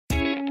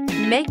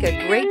Make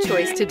a great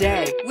choice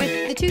today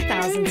with the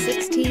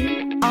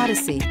 2016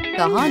 Odyssey.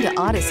 The Honda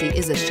Odyssey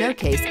is a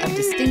showcase of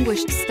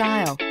distinguished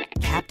style,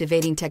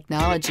 captivating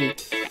technology,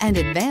 and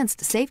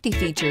advanced safety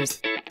features.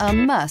 A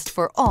must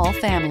for all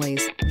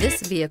families.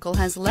 This vehicle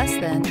has less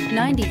than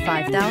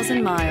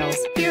 95,000 miles.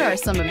 Here are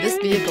some of this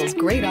vehicle's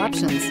great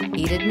options: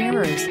 heated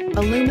mirrors,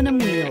 aluminum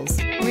wheels,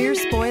 rear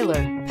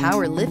spoiler,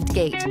 power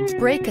liftgate,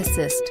 brake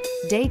assist,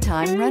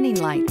 daytime running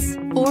lights,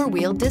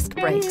 four-wheel disc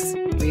brakes,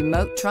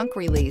 remote trunk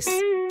release,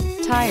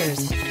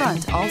 tires,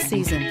 front all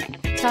season,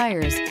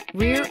 tires,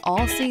 rear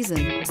all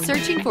season.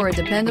 Searching for a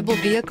dependable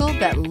vehicle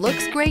that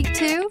looks great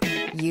too?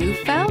 You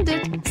found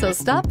it, so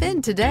stop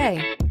in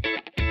today.